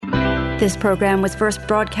This program was first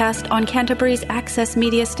broadcast on Canterbury's access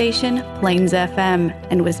media station, Plains FM,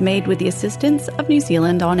 and was made with the assistance of New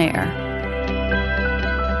Zealand On Air.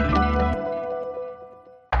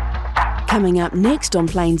 Coming up next on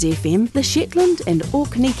Plains FM, the Shetland and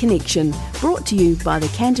Orkney Connection, brought to you by the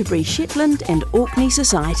Canterbury Shetland and Orkney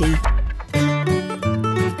Society.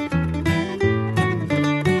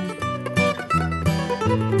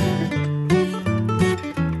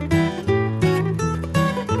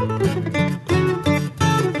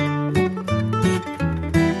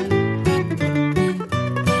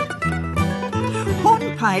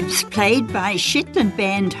 Hornpipes played by Shetland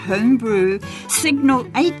band Homebrew signal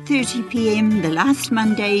 8:30pm the last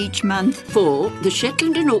Monday each month for the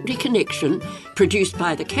Shetland and Orkney Connection, produced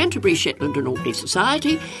by the Canterbury Shetland and Orkney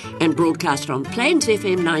Society and broadcast on Plains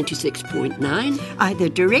FM 96.9, either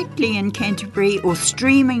directly in Canterbury or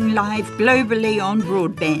streaming live globally on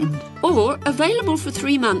broadband, or available for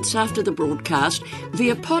 3 months after the broadcast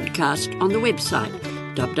via podcast on the website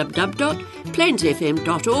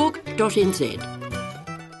www.plainsfm.org.nz.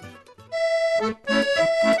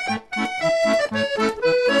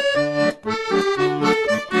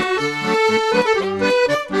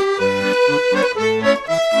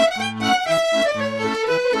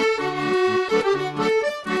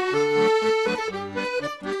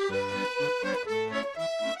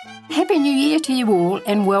 Happy New Year to you all,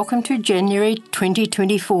 and welcome to January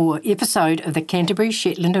 2024 episode of the Canterbury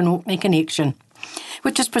Shetland and Orkney Connection,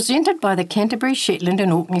 which is presented by the Canterbury Shetland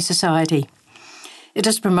and Orkney Society. It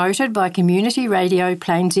is promoted by Community Radio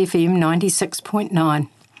Plains FM 96.9.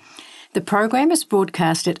 The program is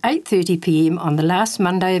broadcast at 8:30pm on the last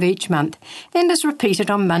Monday of each month and is repeated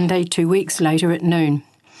on Monday 2 weeks later at noon.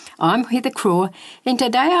 I'm Heather Craw, and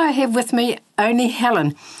today I have with me only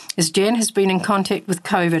Helen, as Jan has been in contact with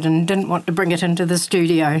COVID and didn't want to bring it into the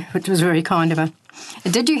studio, which was very kind of her.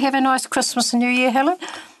 Did you have a nice Christmas and New Year, Helen?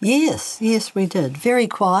 Yes, we did. Very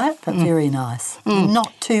quiet, but very nice.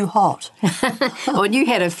 Not too hot. Well, you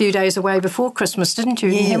had a few days away before Christmas, didn't you,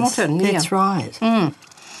 in Hamilton? That's right.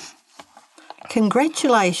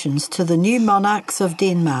 Congratulations to the new monarchs of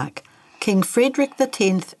Denmark, King Frederick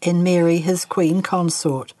X and Mary, his Queen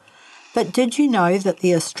Consort. But did you know that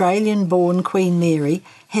the Australian-born Queen Mary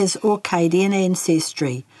has Orcadian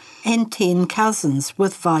ancestry and 10 cousins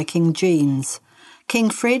with Viking genes? King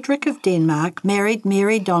Frederick of Denmark married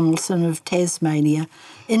Mary Donaldson of Tasmania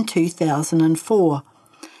in 2004.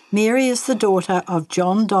 Mary is the daughter of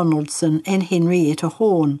John Donaldson and Henrietta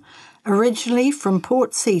Horne, originally from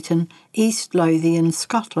Port Seton, East Lothian,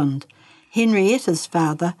 Scotland. Henrietta's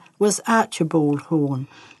father was Archibald Horne,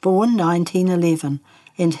 born 1911,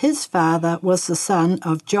 and his father was the son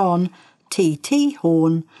of John T.T.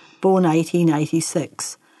 Horne, born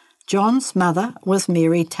 1886. John's mother was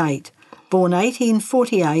Mary Tate, born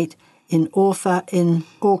 1848 in Orfa in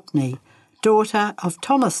Orkney, daughter of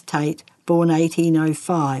Thomas Tate, born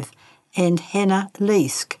 1805, and Hannah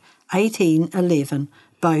Leask, 1811,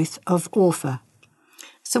 both of Orfa.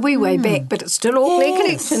 So we way back, but it's still Orkney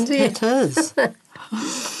connections. It is.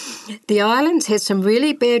 The islands had some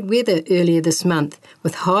really bad weather earlier this month,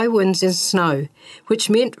 with high winds and snow, which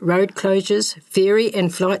meant road closures, ferry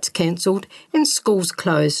and flights cancelled, and schools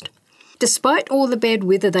closed. Despite all the bad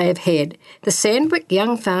weather they have had, the Sandwick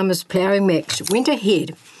Young Farmers Ploughing Match went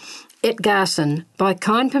ahead at Garson by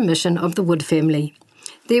kind permission of the Wood family.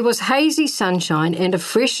 There was hazy sunshine and a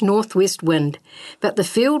fresh northwest wind, but the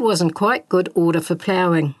field was in quite good order for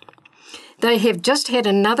ploughing. They have just had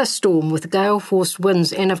another storm with gale-force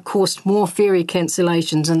winds and, of course, more ferry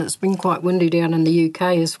cancellations, and it's been quite windy down in the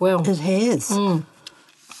UK as well. It has.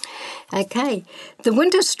 Okay. The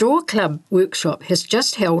Winter Straw Club workshop has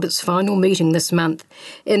just held its final meeting this month,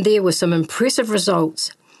 and there were some impressive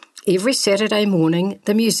results. Every Saturday morning,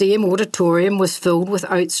 the museum auditorium was filled with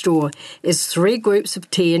oat straw as 3 groups of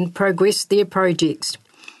 10 progressed their projects.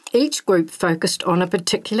 Each group focused on a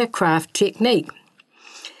particular craft technique.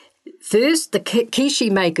 First, the quiche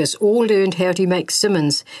makers all learned how to make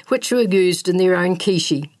simmons, which were used in their own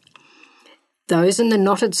quiche. Those in the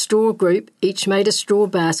knotted straw group each made a straw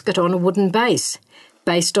basket on a wooden base,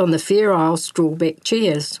 based on the Fair Isle straw-back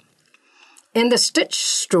chairs. And the stitch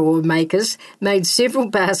straw makers made several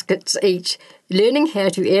baskets each, learning how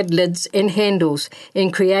to add lids and handles,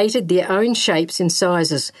 and created their own shapes and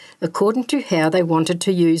sizes, according to how they wanted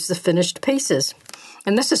to use the finished pieces.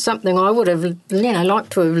 And this is something I would have, liked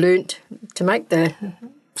to have learnt to make the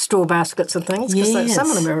straw baskets and things, because some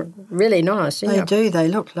of them are really nice. They do, they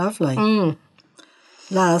look lovely.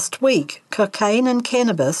 Last week, cocaine and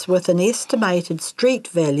cannabis with an estimated street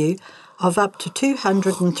value of up to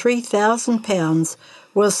 £203,000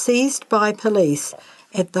 was seized by police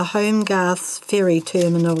at the Homegarths ferry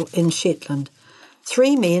terminal in Shetland.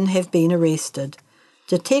 3 men have been arrested.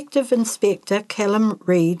 Detective Inspector Callum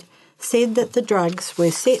Reid said that the drugs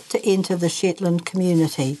were set to enter the Shetland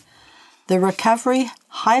community. The recovery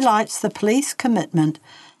highlights the police commitment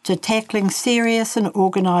to tackling serious and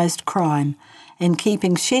organised crime and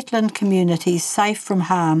keeping Shetland communities safe from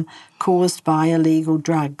harm caused by illegal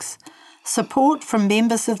drugs. Support from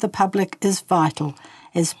members of the public is vital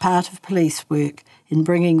as part of police work in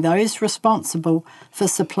bringing those responsible for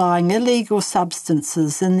supplying illegal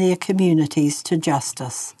substances in their communities to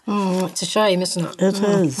justice. It's a shame, isn't it? It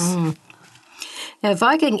is. Now,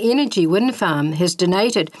 Viking Energy Wind Farm has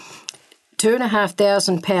donated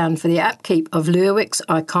 £2,500 for the upkeep of Lerwick's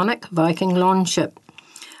iconic Viking longship.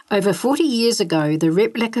 Over 40 years ago, the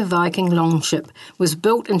replica Viking longship was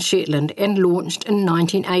built in Shetland and launched in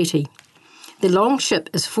 1980. The longship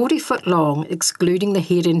is 40 foot long, excluding the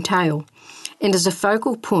head and tail, and is a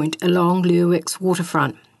focal point along Lerwick's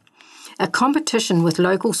waterfront. A competition with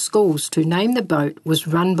local schools to name the boat was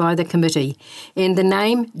run by the committee, and the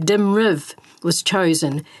name Dim Riv was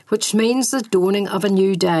chosen, which means the dawning of a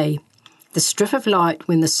new day, the strip of light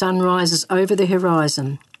when the sun rises over the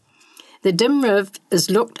horizon. The Dim Riv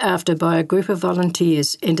is looked after by a group of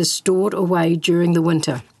volunteers and is stored away during the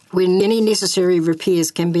winter, when any necessary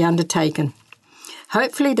repairs can be undertaken.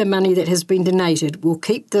 Hopefully the money that has been donated will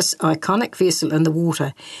keep this iconic vessel in the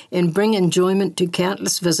water and bring enjoyment to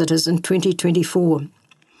countless visitors in 2024.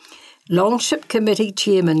 Longship Committee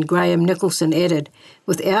Chairman Graham Nicholson added,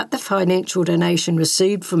 without the financial donation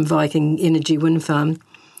received from Viking Energy Wind Farm,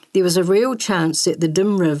 there was a real chance that the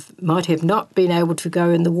Dim Riv might have not been able to go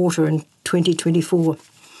in the water in 2024,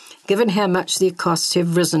 given how much their costs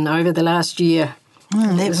have risen over the last year.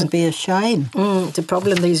 That would be a shame. It's a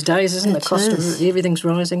problem these days, isn't it? The cost of everything's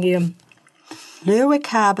rising here. Lerwick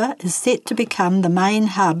Harbour is set to become the main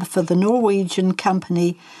hub for the Norwegian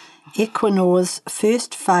company Equinor's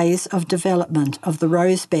first phase of development of the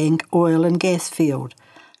Rosebank oil and gas field.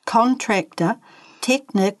 Contractor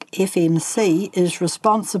Technic FMC is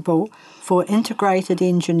responsible for integrated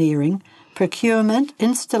engineering, procurement,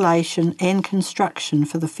 installation and construction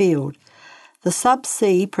for the field. The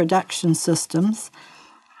subsea production systems,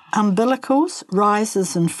 umbilicals,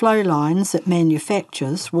 risers and flow lines it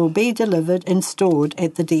manufactures will be delivered and stored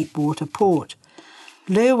at the deepwater port.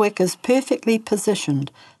 Lerwick is perfectly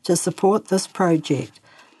positioned to support this project,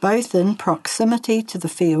 both in proximity to the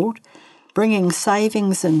field, bringing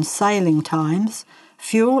savings in sailing times,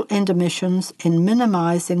 fuel and emissions and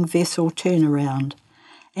minimising vessel turnaround,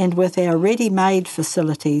 and with our ready-made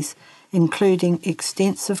facilities including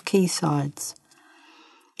extensive quaysides.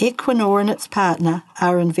 Equinor and its partner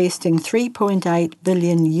are investing $3.8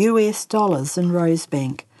 billion in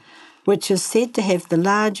Rosebank, which is said to have the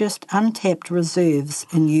largest untapped reserves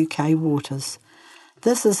in UK waters.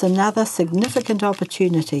 This is another significant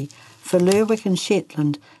opportunity for Lerwick and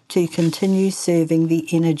Shetland to continue serving the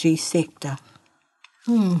energy sector.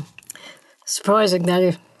 Surprising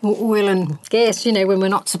though, oil and gas, when we're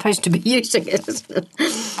not supposed to be using it.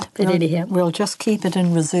 But anyhow. We'll just keep it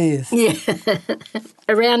in reserve. Yeah.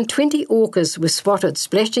 Around 20 orcas were spotted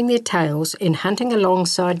splashing their tails and hunting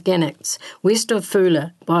alongside gannets west of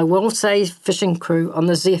Fula by Walsay fishing crew on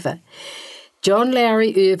the Zephyr. John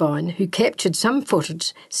Lowry Irvine, who captured some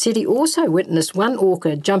footage, said he also witnessed one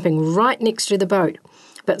orca jumping right next to the boat,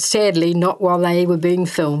 but sadly not while they were being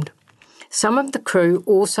filmed. Some of the crew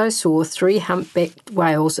also saw 3 humpbacked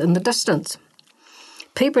whales in the distance.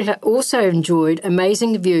 People also enjoyed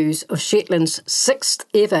amazing views of Shetland's 6th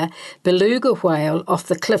ever beluga whale off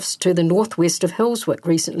the cliffs to the northwest of Hillswick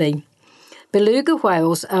recently. Beluga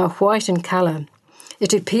whales are white in colour.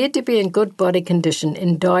 It appeared to be in good body condition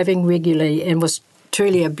and diving regularly and was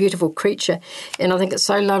truly a beautiful creature. And I think it's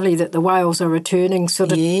so lovely that the whales are returning to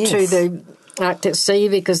the Arctic Sea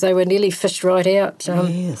because they were nearly fished right out.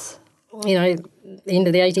 Yes. End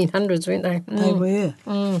of the 1800s, weren't they? They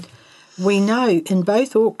were. We know in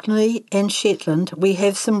both Orkney and Shetland we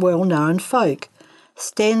have some well-known folk.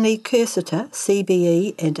 Stanley Cursiter,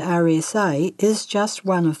 CBE and RSA, is just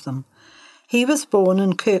one of them. He was born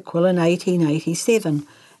in Kirkwall in 1887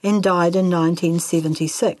 and died in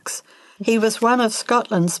 1976. He was one of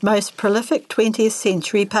Scotland's most prolific 20th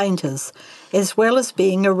century painters, as well as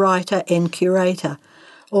being a writer and curator.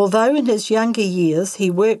 Although in his younger years he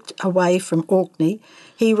worked away from Orkney,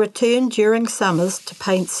 he returned during summers to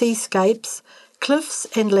paint seascapes, cliffs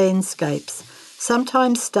and landscapes,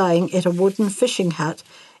 sometimes staying at a wooden fishing hut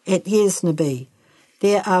at Yesnaby.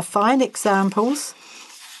 There are fine examples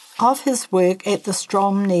of his work at the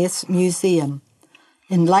Stromness Museum.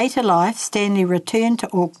 In later life, Stanley returned to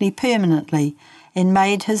Orkney permanently and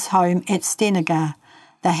made his home at Stenegar,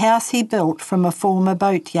 the house he built from a former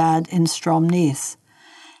boatyard in Stromness.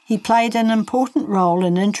 He played an important role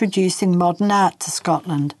in introducing modern art to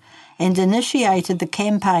Scotland and initiated the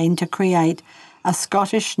campaign to create a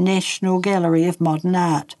Scottish National Gallery of Modern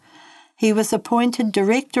Art. He was appointed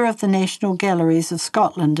Director of the National Galleries of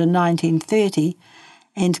Scotland in 1930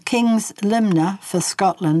 and King's Limner for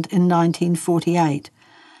Scotland in 1948.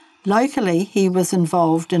 Locally, he was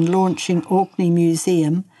involved in launching Orkney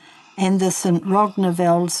Museum and the St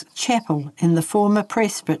Rognevald's Chapel in the former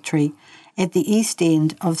presbytery at the east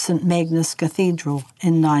end of St Magnus Cathedral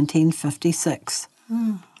in 1956.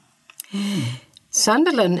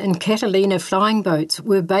 Sunderland and Catalina flying boats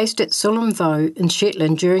were based at Sullomvoe in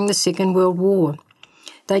Shetland during the Second World War.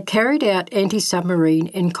 They carried out anti-submarine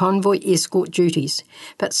and convoy escort duties,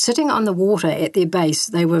 but sitting on the water at their base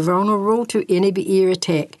they were vulnerable to enemy air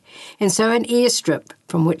attack, and so an airstrip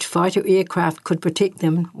from which fighter aircraft could protect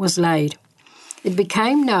them was laid. It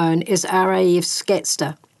became known as RAF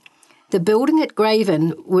Scatster. The building at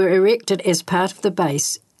Graven were erected as part of the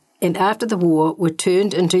base, and after the war were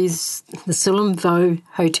turned into the Sullomvoe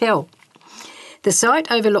Hotel. The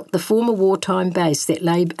site overlooked the former wartime base that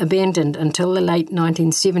lay abandoned until the late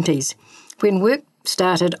 1970s, when work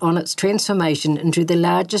started on its transformation into the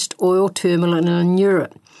largest oil terminal in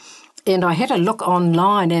Europe. And I had a look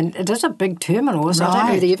online, and it is a big terminal. Right. I don't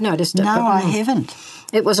know whether you've noticed it. No, I haven't.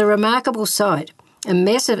 It was a remarkable site, a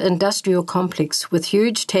massive industrial complex with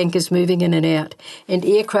huge tankers moving in and out, and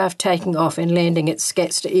aircraft taking off and landing at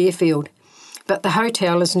Scatster Airfield. But the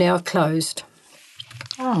hotel is now closed.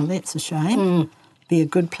 Oh, that's a shame. Be a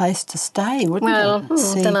good place to stay, wouldn't it? Well,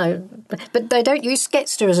 I don't know. But they don't use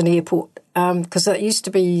Scatster as an airport because it used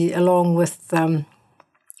to be along with the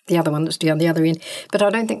other one that's down the other end. But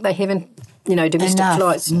I don't think they have, domestic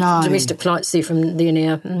flights. No. Domestic flights there from there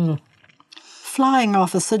now. Flying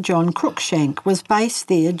officer John Cruikshank was based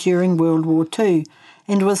there during World War II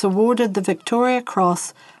and was awarded the Victoria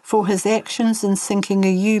Cross for his actions in sinking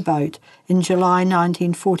a U-boat in July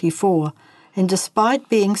 1944. And despite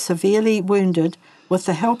being severely wounded, with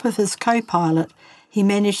the help of his co-pilot, he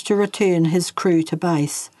managed to return his crew to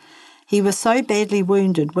base. He was so badly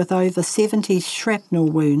wounded with over 70 shrapnel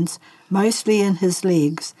wounds, mostly in his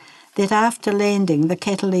legs, that after landing the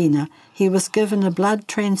Catalina, he was given a blood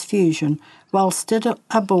transfusion while still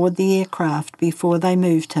aboard the aircraft before they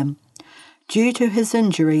moved him. Due to his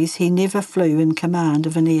injuries, he never flew in command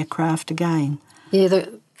of an aircraft again. Yeah,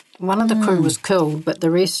 one of the crew was killed, but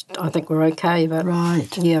the rest, I think, were okay. But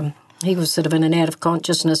right. Yeah, he was sort of in and out of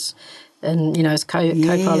consciousness, and, his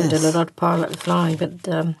co-pilot did a lot of pilot flying,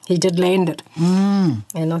 but he did land it. And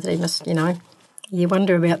I think he must, you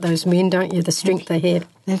wonder about those men, don't you, the strength they had.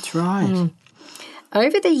 That's right.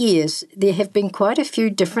 Over the years, there have been quite a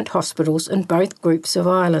few different hospitals in both groups of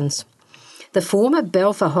islands. The former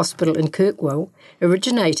Balfour Hospital in Kirkwall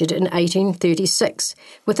originated in 1836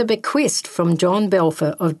 with a bequest from John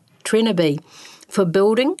Balfour of Trenaby for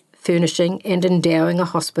building, furnishing and endowing a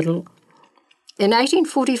hospital. In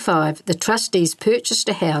 1845, the trustees purchased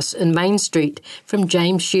a house in Main Street from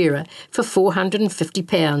James Shearer for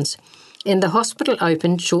 £450, and the hospital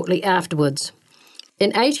opened shortly afterwards.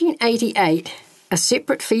 In 1888, a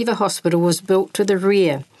separate fever hospital was built to the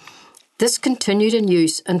rear. This continued in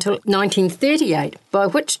use until 1938, by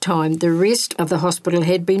which time the rest of the hospital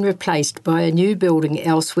had been replaced by a new building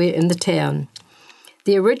elsewhere in the town.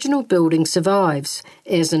 The original building survives,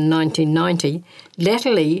 as in 1990,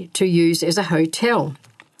 latterly to use as a hotel.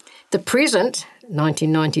 The present,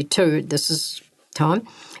 1992, this is time,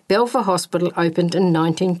 Balfour Hospital opened in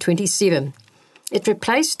 1927. It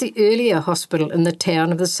replaced the earlier hospital in the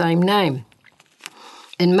town of the same name.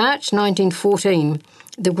 In March 1914,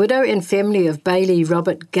 the widow and family of Bailey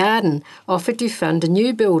Robert Garden offered to fund a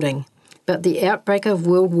new building, but the outbreak of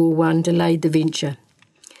World War I delayed the venture.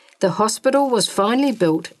 The hospital was finally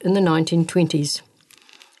built in the 1920s.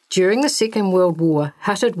 During the Second World War,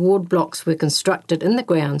 hutted ward blocks were constructed in the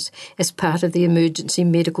grounds as part of the emergency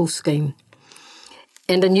medical scheme,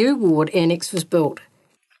 and a new ward annex was built.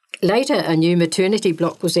 Later, a new maternity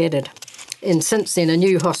block was added, and since then a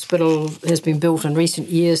new hospital has been built in recent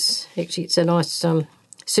years. Actually, it's a nice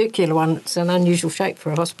circular one. It's an unusual shape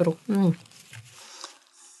for a hospital.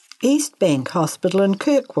 East Bank Hospital in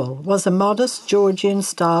Kirkwall was a modest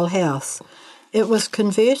Georgian-style house. It was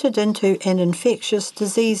converted into an infectious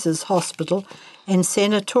diseases hospital and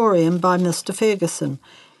sanatorium by Mr. Ferguson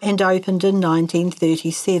and opened in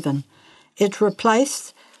 1937. It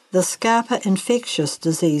replaced the Scarpa Infectious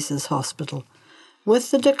Diseases Hospital.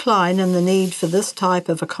 With the decline in the need for this type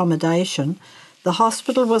of accommodation, the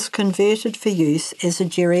hospital was converted for use as a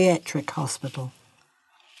geriatric hospital.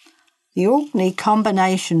 The Orkney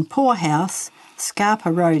Combination Poorhouse,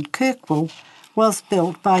 Scarpa Road, Kirkwall, was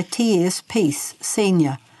built by T.S. Peace,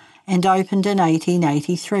 Sr., and opened in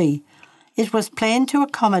 1883. It was planned to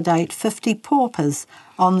accommodate 50 paupers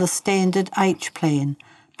on the standard H plan,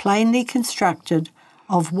 plainly constructed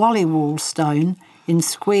of Wallywall stone in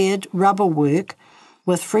squared rubber work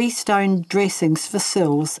with freestone dressings for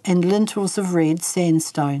sills and lintels of red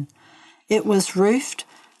sandstone. It was roofed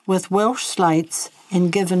with Welsh slates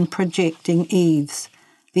and given projecting eaves.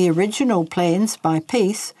 The original plans by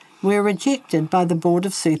Peace were rejected by the Board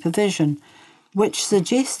of Supervision, which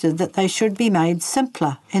suggested that they should be made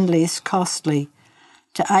simpler and less costly.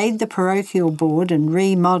 To aid the parochial board in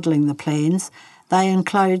remodelling the plans, they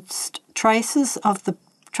enclosed tracings of the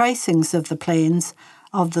plans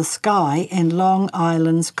of the Skye and Long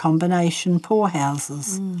Island's combination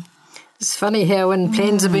poorhouses. It's funny how when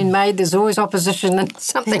plans have been made, there's always opposition and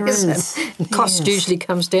something is. And cost usually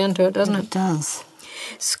comes down to it, doesn't it? It does.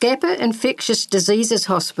 Scapa Infectious Diseases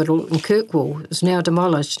Hospital in Kirkwall is now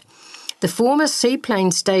demolished. The former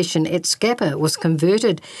seaplane station at Scapa was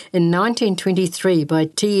converted in 1923 by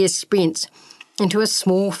T.S. Spence into a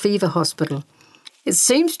small fever hospital. It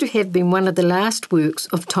seems to have been one of the last works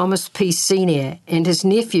of Thomas Peace Sr. and his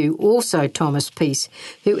nephew, also Thomas Peace,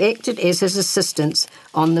 who acted as his assistants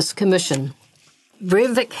on this commission.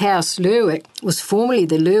 Breivik House, Lerwick, was formerly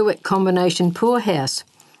the Lerwick Combination Poorhouse.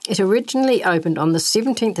 It originally opened on the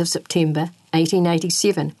 17th of September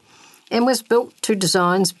 1887 and was built to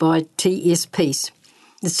designs by T.S. Peace.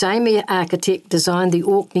 The same architect designed the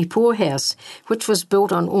Orkney Poorhouse, which was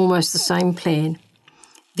built on almost the same plan.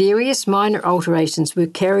 Various minor alterations were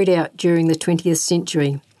carried out during the 20th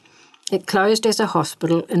century. It closed as a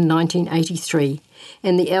hospital in 1983,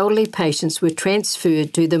 and the elderly patients were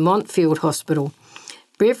transferred to the Montfield Hospital.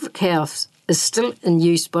 Breivik House is still in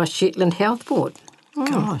use by Shetland Health Board.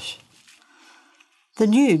 Gosh. The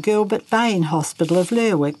new Gilbert Bain Hospital of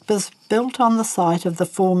Lerwick was built on the site of the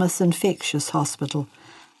former Infectious Hospital.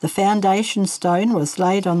 The foundation stone was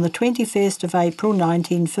laid on the 21st of April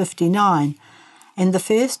 1959, and the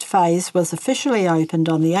first phase was officially opened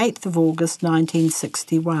on the 8th of August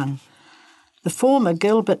 1961. The former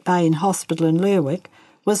Gilbert Bain Hospital in Lerwick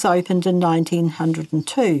was opened in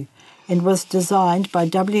 1902 and was designed by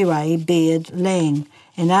W.A. Baird Lang,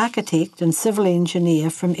 an architect and civil engineer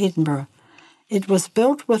from Edinburgh. It was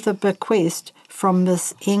built with a bequest from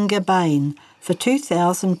Miss Inga Bain for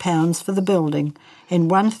 £2,000 for the building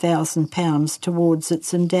and £1,000 towards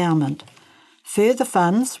its endowment. Further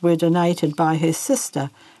funds were donated by her sister,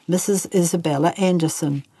 Mrs. Isabella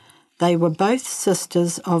Anderson. They were both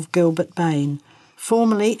sisters of Gilbert Bain,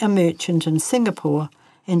 formerly a merchant in Singapore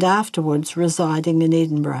and afterwards residing in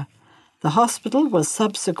Edinburgh. The hospital was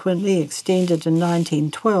subsequently extended in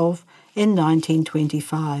 1912 and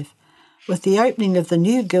 1925. With the opening of the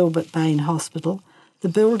new Gilbert Bain Hospital, the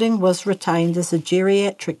building was retained as a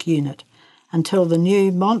geriatric unit until the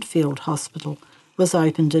new Montfield Hospital was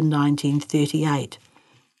opened in 1938.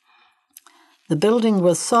 The building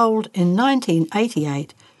was sold in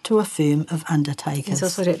 1988 to a firm of undertakers.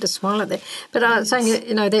 Yes, I had to smile at that. But I was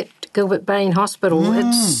saying, that Gilbert Bain Hospital,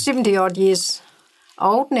 it's 70-odd years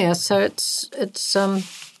old now, so it's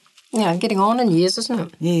getting on in years, isn't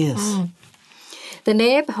it? Yes. The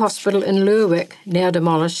NAB Hospital in Lerwick, now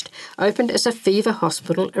demolished, opened as a fever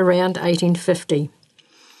hospital around 1850.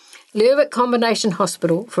 Lerwick Combination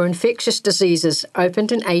Hospital for Infectious Diseases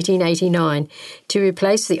opened in 1889 to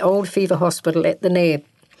replace the old fever hospital at the NAB,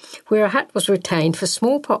 where a hut was retained for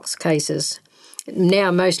smallpox cases, now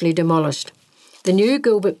mostly demolished. The new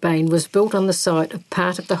Gilbert Bain was built on the site of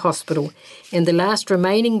part of the hospital, and the last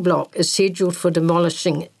remaining block is scheduled for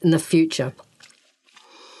demolishing in the future.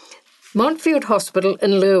 Montfield Hospital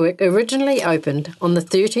in Lerwick originally opened on the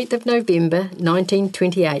 13th of November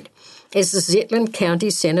 1928 as the Shetland County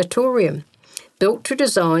Sanatorium, built to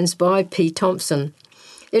designs by P. Thompson.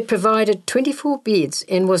 It provided 24 beds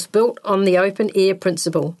and was built on the open-air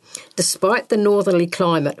principle, despite the northerly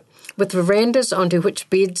climate, with verandas onto which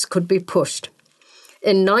beds could be pushed.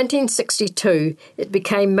 In 1962, it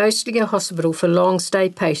became mostly a hospital for long-stay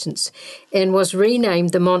patients and was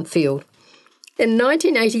renamed the Montfield. In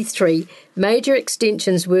 1983, major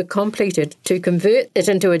extensions were completed to convert it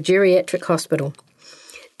into a geriatric hospital.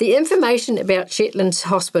 The information about Shetland's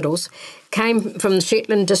hospitals came from the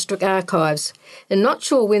Shetland District Archives, and not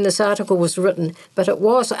sure when this article was written, but it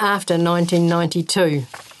was after 1992.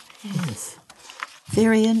 Yes.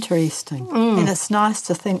 Very interesting. And it's nice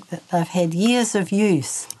to think that they've had years of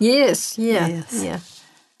use. Yes, yeah. Yes. Yeah.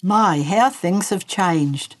 My, how things have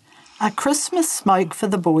changed. A Christmas smoke for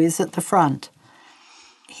the boys at the front.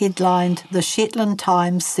 headlined the Shetland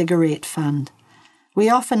Times Cigarette Fund. We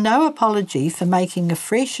offer no apology for making a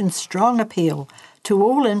fresh and strong appeal to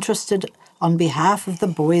all interested on behalf of the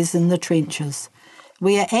boys in the trenches.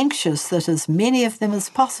 We are anxious that as many of them as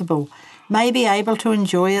possible may be able to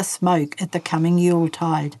enjoy a smoke at the coming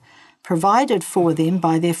Yuletide, provided for them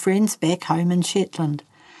by their friends back home in Shetland.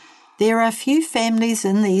 There are few families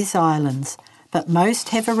in these islands, but most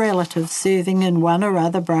have a relative serving in one or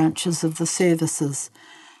other branches of the services.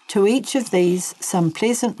 To each of these, some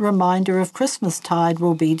pleasant reminder of Christmastide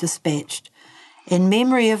will be dispatched, and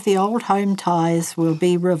memory of the old home ties will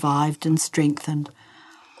be revived and strengthened.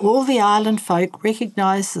 All the island folk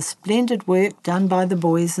recognise the splendid work done by the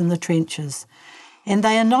boys in the trenches, and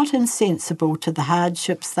they are not insensible to the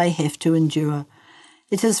hardships they have to endure.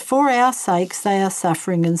 It is for our sakes they are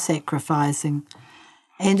suffering and sacrificing,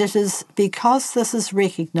 and it is because this is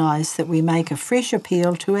recognised that we make a fresh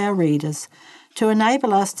appeal to our readers to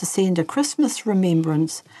enable us to send a Christmas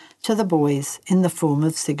remembrance to the boys in the form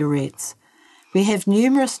of cigarettes. We have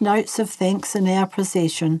numerous notes of thanks in our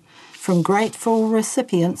possession from grateful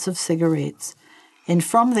recipients of cigarettes, and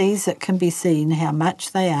from these it can be seen how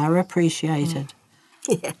much they are appreciated.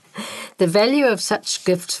 Yeah. The value of such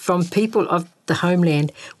gifts from people of the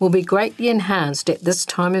homeland will be greatly enhanced at this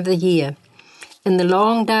time of the year. In the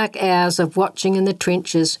long dark hours of watching in the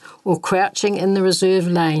trenches or crouching in the reserve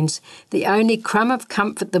lanes, the only crumb of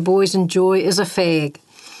comfort the boys enjoy is a fag.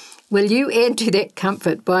 Will you add to that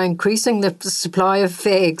comfort by increasing the supply of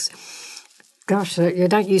fags? Gosh, you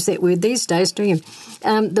don't use that word these days, do you?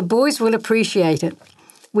 The boys will appreciate it.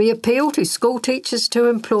 We appeal to school teachers, to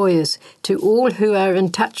employers, to all who are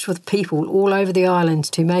in touch with people all over the islands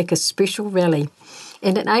to make a special rally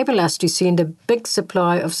and enable us to send a big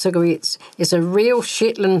supply of cigarettes as a real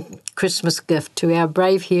Shetland Christmas gift to our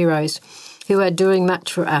brave heroes who are doing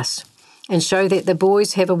much for us, and show that the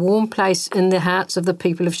boys have a warm place in the hearts of the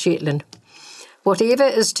people of Shetland. Whatever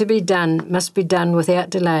is to be done must be done without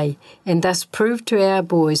delay, and thus prove to our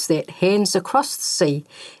boys that Hands Across the Sea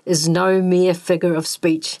is no mere figure of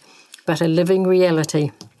speech, but a living reality.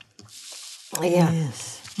 Yeah.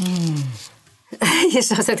 Yes.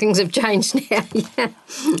 Yes, other things have changed now.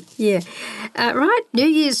 Yeah. Right, New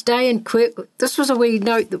Year's Day in Kirkwall. This was a wee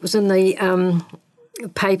note that was in the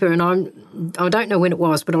paper, and I don't know when it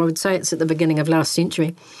was, but I would say it's at the beginning of last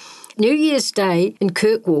century. New Year's Day in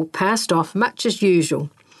Kirkwall passed off much as usual.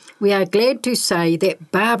 We are glad to say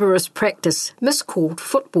that barbarous practice, miscalled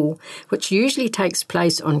football, which usually takes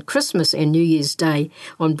place on Christmas and New Year's Day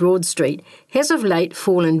on Broad Street, has of late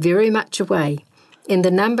fallen very much away, and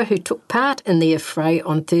the number who took part in the affray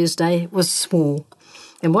on Thursday was small.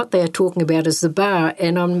 And what they are talking about is the bar,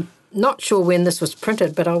 and I'm not sure when this was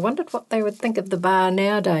printed, but I wondered what they would think of the bar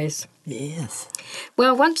nowadays. Yes.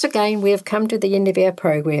 Well, once again, we have come to the end of our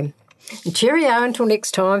program. And cheerio until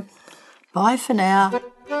next time. Bye for now.